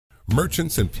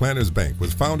Merchants and Planters Bank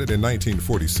was founded in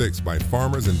 1946 by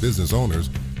farmers and business owners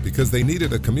because they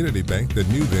needed a community bank that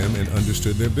knew them and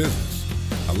understood their business.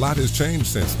 A lot has changed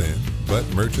since then, but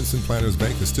Merchants and Planters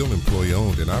Bank is still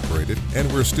employee-owned and operated, and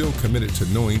we're still committed to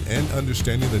knowing and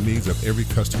understanding the needs of every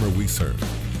customer we serve.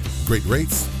 Great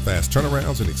rates, fast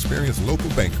turnarounds, and experienced local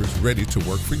bankers ready to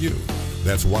work for you.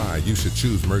 That's why you should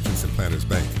choose Merchants and Planters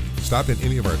Bank. Stop in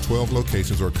any of our 12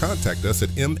 locations or contact us at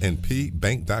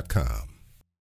mnpbank.com.